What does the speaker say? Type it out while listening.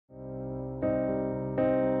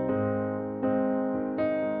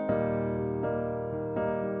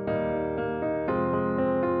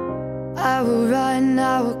I will run,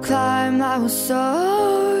 I will climb, I will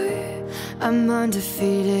soar. I'm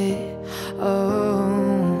undefeated,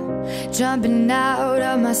 oh. Jumping out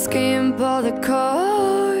of my skin, pull the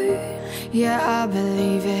cord. Yeah, I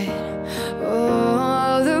believe it.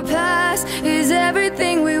 Oh, the past is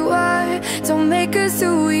everything we were. Don't make us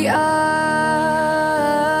who we are.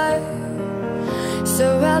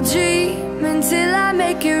 So I'll dream until I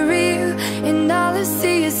make it real, and all I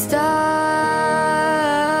see is stars.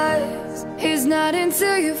 It's not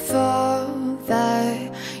until you fall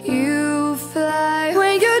that you fly.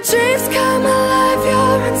 When your dreams come alive,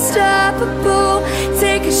 you're unstoppable.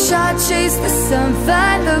 Take a shot, chase the sun,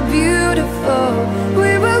 find the beautiful.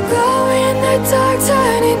 We will glow in the dark,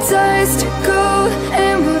 turning dust to gold,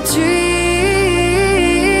 and we'll dream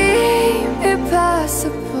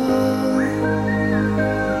impossible.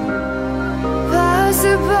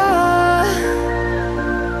 Possible.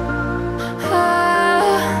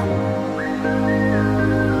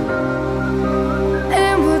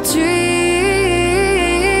 And we'll dream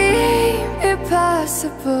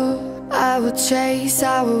impossible. I will chase,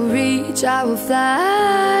 I will reach, I will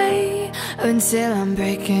fly until I'm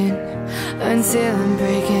breaking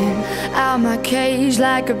out my cage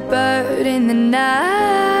like a bird in the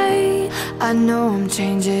night. I know I'm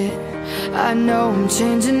changing, I know I'm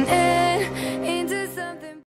changing it.